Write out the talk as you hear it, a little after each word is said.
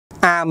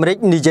អាមេរិក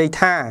និយាយ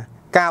ថា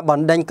ការប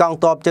ណ្ដេញកង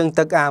ទ័ពជើង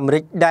ទឹកអាមេរិ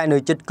កដែលនៅ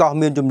ជិតកោះ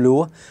មានចំនួ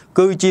ន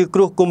គឺជាគ្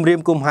រោះគំរាម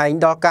កំហែង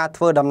ដល់ការ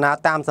ធ្វើដំណើរ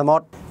តាមសមុ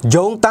ទ្រ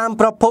យោងតាម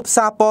ប្រភព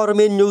សារព័ត៌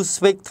មាន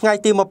Newsweek ថ្ងៃ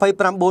ទី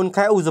29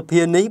 ខែឧស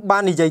ភានេះបា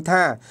ននិយាយ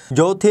ថា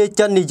យោធា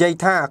ចិននិយាយ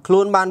ថាខ្លួ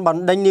នបានប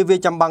ណ្ដេញនាវា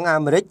ចម្បាំងអា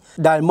មេរិក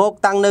ដែលមក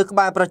តាំងនៅក្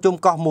បែរប្រជុំ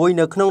កោះមួយ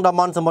នៅក្នុងតំ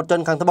បន់សមុទ្រចិ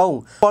នខាងត្បូង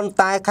ប៉ុន្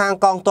តែខាង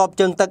កងទ័ព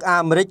ជើងទឹកអា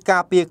មេរិកកា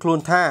រពារខ្លួន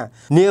ថា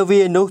នា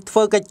វានោះធ្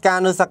វើកិច្ចការ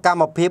នៅសក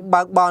ម្មភាព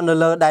បើកបរនៅ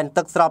លើដែន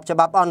ទឹកស្របច្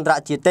បាប់អន្តរ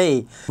ជាតិទេ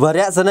វ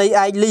រៈសេនីយ៍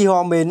ឯកលីហ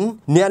មិន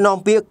អ្នកនាំ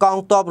ពាក្យកង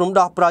ទ័ពរំ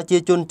ដោះប្រជា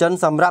ជនចិន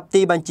សម្រាប់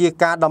ទីបញ្ជា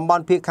ការតំប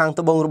ន់ភាគខាង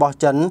ត្បូងរបស់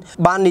ចិន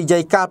បាននិយា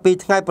យកាលពី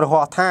ថ្ងៃប្រ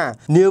ហ័សថា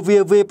នាវា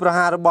វាយប្រ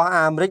ហាររបស់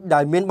អាមេរិកដែ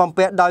លមានបំ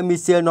ពាក់ដោយមី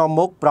ស៊ីលនាំ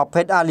មុខប្រ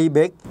ភេទ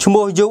Alibek ឈ្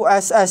មោះ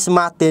USS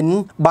Martin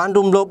បាន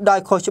រំលោភដោយ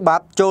ខុសច្បា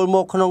ប់ចូលម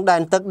កក្នុងដែ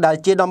នទឹកដែល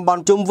ជាតំប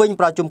ន់ជុំវិញ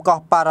ប្រជុំកោះ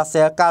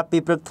Paracel កាលពី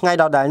ព្រឹកថ្ងៃ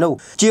ដដែលនោះ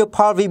ជាផ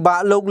លវិបាក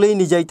លោកលី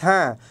និយាយថា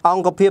អ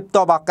ង្គភាព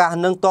ទ័ពអាកាស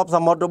និងទ័ពស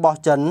មុទ្ររបស់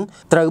ចិន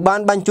ត្រូវបាន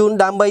បញ្ជូន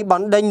ដើម្បីប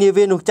ណ្ដេញនា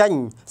វានោះចេញ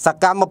ស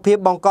កម្មភាព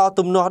បង្ក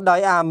ទំនាស់ដោយ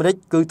អាមេរិក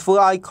គឺធ្វើ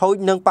ឲ្យខូច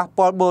និងប៉ះ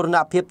ពាល់បូរណ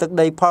ភាពទឹក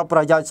ដីផលប្រ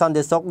យោជន៍សន្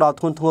តិសុខដ៏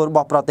ធ្ងន់ធ្ងររប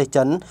ស់ប្រទេស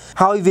ចិន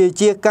ហើយវា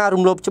ជាការ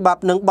រំលោភច្បា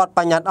ប់និងបទប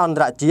ញ្ញត្តិអន្ត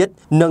រជាតិ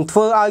និងធ្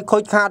វើឲ្យខូ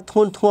ចខាតធ្ង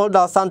ន់ធ្ងរដ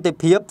ល់សន្តិ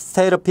ភាពស្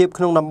ថិរភាព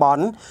ក្នុងតំប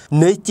ន់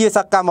នេះជាស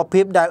កម្ម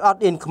ភាពដែលអ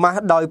ត់អៀនខ្មាស់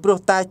ដោយព្រោះ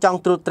តែចង់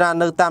ត្រួតត្រា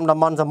នៅតាមតំ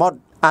បន់សមុទ្រ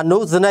អនុ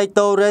សេនីយ៍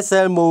តូរ៉េ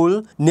សេលមូល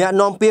អ្នក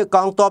នាំពាក្យក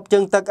ងទ័ពជើ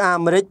ងទឹកអា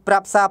មេរិកប្រា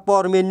ប់សារព័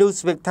ត៌មាន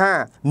Newsweek ថា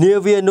នា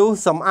វានោះ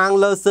សំអាង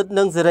លើសិទ្ធិ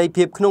និងសេរី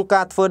ភាពក្នុង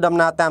ការធ្វើដំ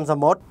ណើរតាមស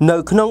មុទ្រនៅ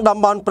ក្នុងតំ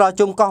បន់ប្រ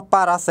ជុំកោះ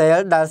Paracel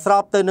ដែលស្រ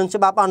បទៅនឹង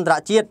ច្បាប់អន្តរ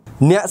ជាតិ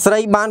អ្នកស្រី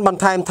បានប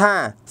ន្ថែមថា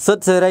សិទ្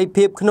ធិសេរី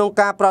ភាពក្នុង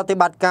ការប្រតិ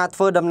បត្តិការធ្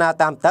វើដំណើរ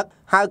តាមទឹក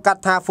ហៅកា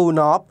ត់ថា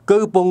FUNOP គឺ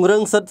ពង្រឹ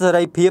ងសិទ្ធិសេ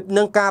រីភាព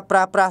និងការប្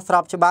រើប្រាស់ស្រ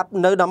បច្បាប់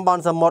នៅតំប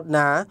ន់សមុទ្រ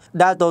ណា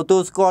ដែលទទួ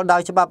លស្គាល់ដោ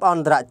យច្បាប់អ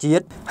ន្តរជា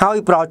តិហើយ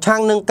ប្រឆាំ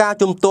ងនឹងការ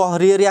ជំទាស់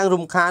រារាំង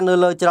រំខាននៅ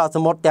លើច្រកស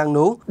មុទ្រទាំង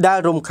នោះដែល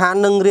រំខាន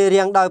នឹងរា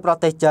រាំងដោយប្រ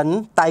ទេសចិន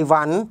តៃ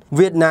វ៉ាន់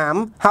វៀតណាម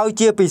ហើយ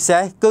ជាពិសេ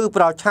សគឺ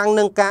ប្រឆាំង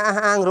នឹងការអះ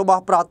អាងរប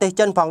ស់ប្រទេស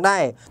ចិនផងដែ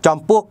រចំ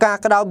ពោះការ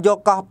ក្តោបយក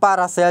កោះ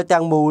Paracel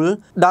ទាំងមូល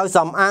ដោយ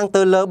សំអាង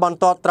ទៅលើបន្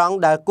ទាត់ត្រង់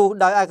ដែលគូស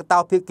ដោយឯកតោ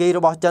ភាគីរ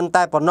បស់ចិន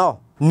តែប៉ុណ្ណោះ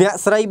អ្នក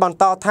ស្រីបន្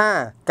តថា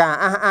ការ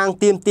អះអាង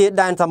ទាមទារ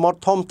ដែនសមុទ្រ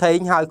ធំធេង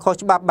ហើយខុស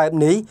ច្បាប់បែប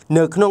នេះ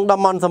នៅក្នុងតំ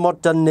បន់សមុទ្រ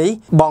ចិននេះ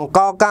បង្ក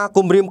ការ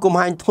គំរាមកំ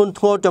ហែងធ្ងន់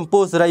ធ្ងរចំ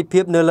ពោះសេរីភា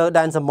ពនៅលើ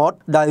ដែនសមុទ្រ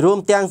ដោយរួម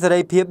ទាំងសេ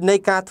រីភាពនៃ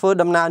ការធ្វើ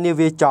ដំណើរនា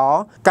វាចរ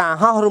ការ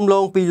ហោះរំល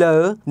ងពីលើ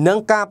និង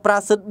ការប្រា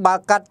ស្រ័យបើក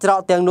កាត់ច្រក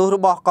ទាំងនោះរ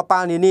បស់កប៉ា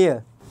ល់នានា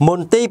ម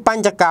ន្ទីរប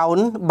ញ្ចកោណ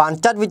បាន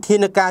ចាត់វិធា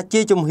នការ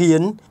ជាជំហា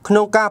នក្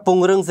នុងការព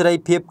ង្រឹងសេរី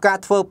ភាពការ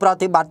ធ្វើប្រ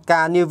តិបត្តិ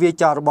ការនាវា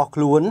ចររបស់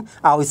ខ្លួន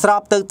ឲ្យស្រ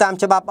បទៅតាម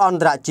ច្បាប់អន្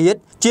តរជាតិ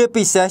ជា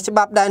ពិសេសច្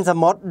បាប់ដែនស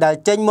មុទ្រដែល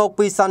ចេញមក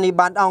ពីសន្និ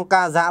បាតអង្គ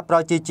ការសហប្រ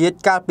ជាជាតិ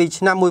កាលពី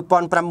ឆ្នាំ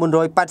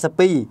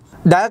1982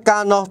ដែលកា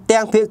លនោះ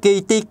ទាំងភាគី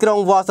ទីក្រុង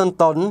វ៉ាស៊ីន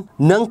តោន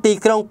និងទី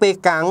ក្រុងប៉េ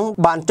កាំង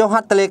បានចុះហ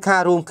ត្ថលេខា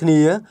រួមគ្នា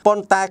ប៉ុ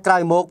ន្តែក្រោ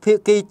យមកភា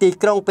គីទី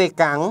ក្រុងប៉េ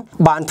កាំង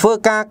បានធ្វើ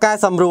ការកែ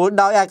សម្រួល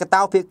ដោយឯក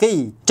តោភាគី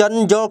ចិន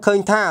យល់ឃើញ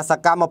ថាស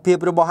កម្មភាព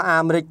របស់អា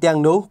មេរិកទាំង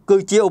នោះគឺ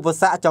ជាឧប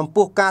សគ្គចំ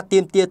ពោះការទា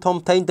មទារធំ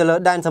ធេងទៅលើ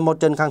ដែនសមុទ្រ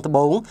ចិនខាងត្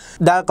បូង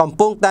ដែលកំ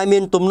ពុងតែមា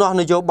នទំនាស់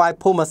នយោបាយ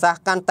ភូមិសាស្ត្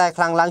រកាន់តែ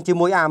ខ្លាំងឡើងជា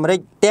មួយអាមេរិក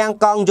ទាំង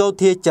កងយោ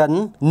ធាចិន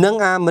និង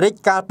អាមេរិក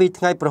កាលពី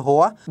ថ្ងៃប្រហ័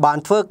សបាន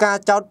ធ្វើការ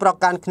ចោទប្រ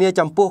កាន់គ្នា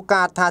ចំពោះកា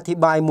រអធិ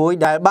ប្បាយមួយ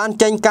ដែលបាន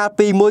ចេញកាល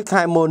ពី1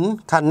ខែមុន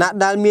ខណៈ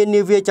ដែលមាន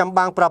នាវាចម្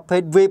បាំងប្រភេ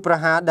ទវាយប្រ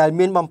ហារដែល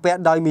មានបំពាក់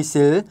ដោយមី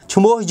ស៊ីល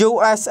ឈ្មោះ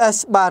USS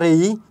Barry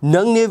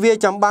និងនាវា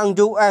ចម្បាំង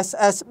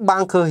USS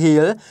Bunker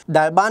Hill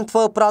ដែលបានធ្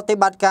វើប្រតិ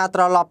បត្តិការត្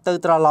រឡប់ទៅ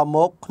ត្រឡប់ម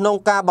កក្នុង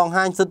ការបង្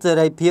ហាញសិទ្ធិសេ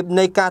រីភាព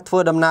នៃការធ្វើ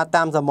ដំណើរ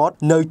តាមសមុទ្រ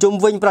នៅជុំ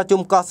វិញប្រ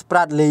ជុំកោះ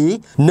Spratly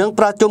និង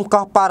ប្រជុំ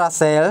កោះ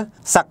Paracel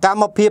សក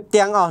ម្មភាព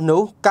ទាំងអស់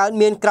នោះកើត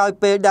មានក្រោយ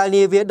ពេលដែល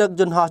នាវាដឹក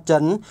យន្តហោះចិ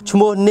នឈ្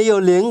មោះ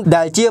Neoling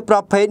ដែលជាប្រ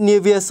ភេទនា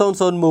វា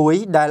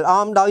001ដែលអ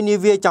មដោយនា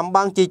វាចម្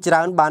បាំងជាច្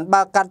រើនបាន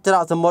បើកកាត់ច្រ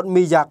កសមុទ្រ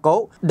Miyako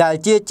ដែល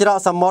ជាច្រក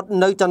សមុទ្រ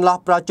នៅចន្លោះ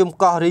ប្រជុំ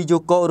កោះ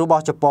Ryukyu រប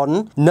ស់ជប៉ុន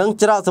និង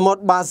ច្រកសមុទ្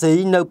រ Bashi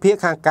នៅភាគ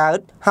ខាងកើត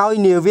ហើយ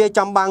នាវាច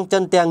ម្បាំងចិ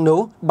នទាំងនោះ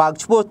បើក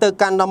ឆ្ពោះទៅ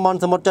កាន់តំបន់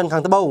សមុទ្រចិនខា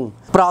ងត្បូង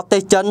ប្រទេ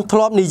សចិនធ្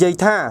លាប់និយាយ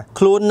ថា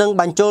ខ្លួននឹង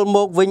បញ្ចូលម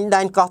កវិញ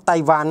ដែនកោះតៃ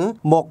វ៉ាន់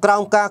មកក្រោ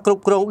មការគ្រ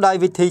ប់គ្រងដោយ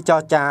វិធីច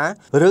រចា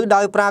ឬ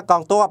ដោយប្រើក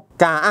ងទ័ព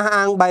ការអះ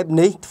អាងបែប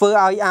នេះធ្វើ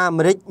ឲ្យអា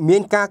មេរិកមា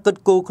នការគិត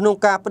គូរក្នុង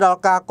ការផ្ដល់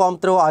ការគាំ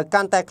ទ្រឲ្យ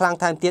កាន់តែខ្លាំង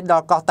ថែមទៀតដ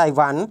ល់កោះតៃ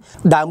វ៉ាន់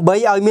ដើម្បី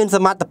ឲ្យមានស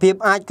មត្ថភាព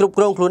អាចគ្រប់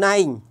គ្រងខ្លួនឯ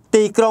ង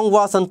ទីក្រុង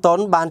វ៉ាស៊ីនតោន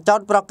បានចោទ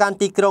ប្រកាន់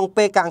ទីក្រុង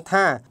ប៉េកាំង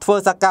ថាធ្វើ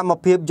សកម្ម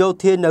ភាពយោ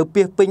ធានៅ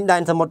ពាសពេញដែ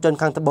នសមុទ្រចិន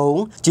ខាងត្បូង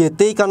ជា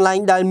ទីកន្លែង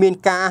ដែលមាន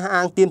ការអះ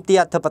អាងទាមទារ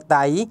អធិប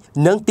តេយ្យ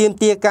និងទាម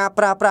ទារការ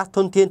ប្រើប្រាស់ធ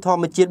នធានធ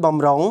ម្មជាតិប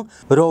ម្រុង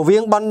រវា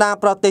ងបណ្ដា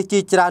ប្រទេសជា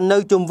ច្រើននៅ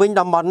ជុំវិញ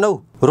តំបន់នោះ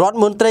រដ្ឋ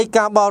មន្ត្រី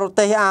ការបរ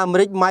ទេសអាមេ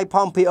រិក Mike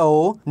Pompeo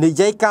និ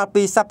យាយកាល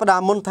ពីសប្តា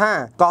ហ៍មុនថា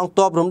កង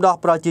ទ័ពរំដោះ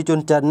ប្រជាជន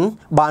ចិន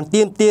បាន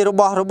ទាមទាររ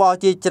បស់របរ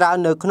ជាច្រើន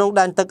នៅក្នុង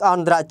ដែនទឹកអ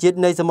ន្តរជាតិ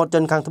នៃសមុទ្រចិ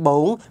នខាងត្បូ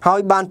ងហើយ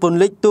បានពន្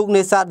លិចទូក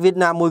នេសាទវៀត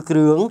ណាមមួយគ្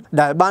រឿង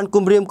ដែលបាន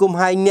គំរាមកំ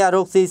ហែងអ្នករ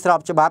កស៊ីស្រប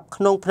ច្បាប់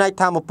ក្នុងផ្នែក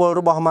ថាមពល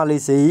របស់ម៉ាឡេ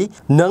ស៊ី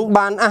និង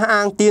បានអះ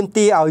អាងទាម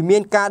ទារឲ្យមា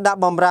នការដាក់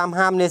បម្រាម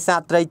ហាមនេសា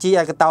ទត្រីជា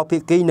ឯកតោភា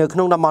គីនៅក្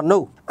នុងតំបន់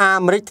នោះ អា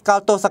មេរិកកោ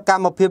តទោសក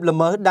ម្មភាពល្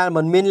មើសដែល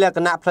មិនមានលក្ខ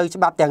ណៈផ្លូវច្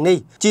បាប់ទាំងនេះ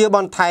ជាប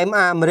ន្ថែម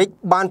អាមេរិក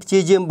បានព្យា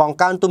យាមបង្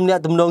កើនទំនា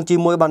ក់ទំនងជា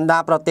មួយបណ្ដា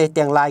ប្រទេស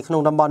ទាំងឡាយក្នុ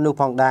ងតំបន់នោះ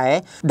ផងដែរ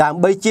ដើម្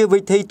បីជា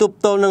វិធីទប់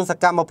ទល់នឹងស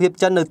កម្មភាព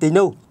ចិននៅទី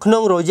នោះក្នុ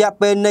ងរយៈ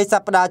ពេលនៃស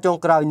ប្តាហ៍ចុង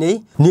ក្រោយនេះ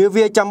នា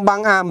វាចម្បាំ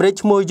ងអាមេរិក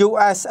ឈ្មោះ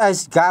USS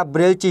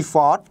Gabriel G.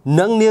 Ford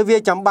និងនាវា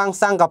ចម្បាំង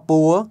សិង្ហ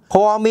បុរី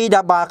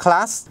Formidable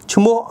Class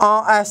ឈ្មោះ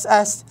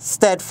RSS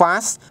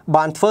Steadfast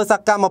បានធ្វើស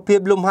កម្មភាព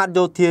លំហាត់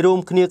យោធារួម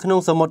គ្នាក្នុង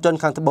សមុទ្រចិន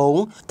ខាងត្បូង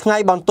ថ្ងៃ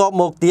បន្ទាប់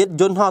មកទៀត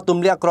យន្តហោះទ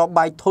ម្លាក់គ្រាប់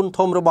បែកធុន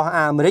ធំរបស់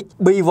អាមេរិក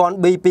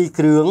B-1B2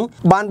 គ្រឿង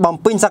បានបំ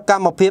ពេញសក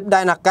ម្មភាព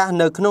ដែនអាកាស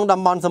នៅក្នុងតំ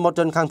បន់សមុទ្រ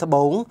ចិនខាងត្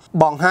បូង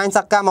បង្ហាញស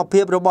កម្ម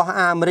ភាពរបស់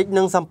អាមេរិក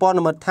និងសម្ព័ន្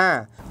ធមិត្តថា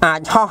អា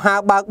ចហោះហើរ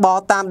បើកបរ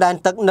តាមដែន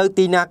ទឹកនៅ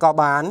ទីណាក៏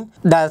បាន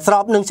ដែលស្រ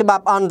បនឹងច្បា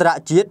ប់អន្តរ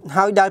ជាតិ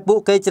ហើយដែលពួក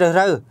គេជ្រើស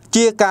រើស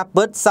ជាការ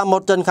ពិតសមុ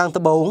ទ្រចិនខាង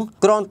ត្បូង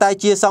គ្រាន់តែ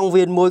ជាសង្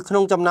វៀនមួយក្នុ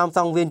ងចំណោមស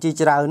ង្វៀនជា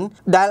ច្រើន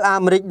ដែលអា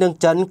មេរិកនិង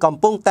ចិនកំ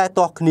ពុងតែ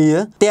ទាស់គ្នា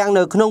ទាំង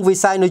នៅក្នុងវិ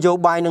ស័យនយោ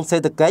បាយនិងសេ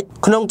ដ្ឋកិច្ច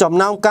ក្នុងចំ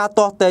ណោមការ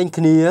ទាស់ទែង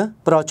គ្នា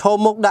ប្រឈម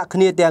មុខដាក់គ្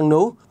នាទាំង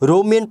នោះរួ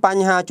មមានប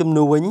ញ្ហាជំ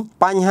នួញ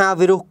បញ្ហា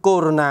វីរុសកូ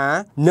វីដ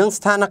 -19 និង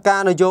ស្ថានភាព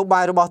នយោ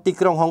បាយរបស់ទី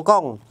ក្រុងហុង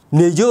កុង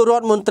នាយករ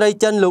ដ្ឋមន្ត្រី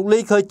ចិនលោកលី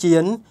ខឺជៀ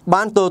ន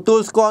បានទទួល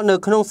ស្គាល់នៅ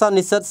ក្នុងសន្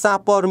និសីទសារ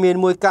ព័ត៌មាន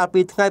មួយកាល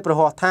ពីថ្ងៃប្រ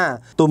ហ័សថា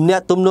ទំនា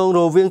ក់ទំនង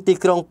រវាងទី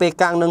ក្រុងប៉េ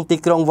កាំងនិងទី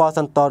ក្រុងវ៉ា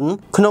ស៊ីនតោន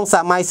ក្នុងស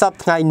ម័យសព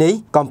ថ្ងៃនេះ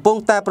កំពុង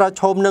តែប្រ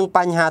ឈមនឹងប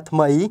ញ្ហាថ្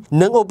មី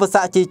និងឧបស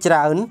គ្គជាច្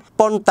រើន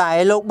ប៉ុន្តែ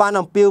លោកបាន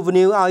អំពាវ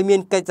នាវឲ្យមា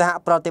នកិច្ចសហ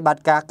ប្រតិបត្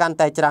តិការកាន់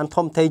តែច្រើន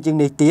ធំធេងជាង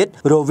នេះទៀត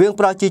រវាង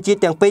ប្រជាជាតិ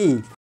ទាំងពី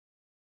រ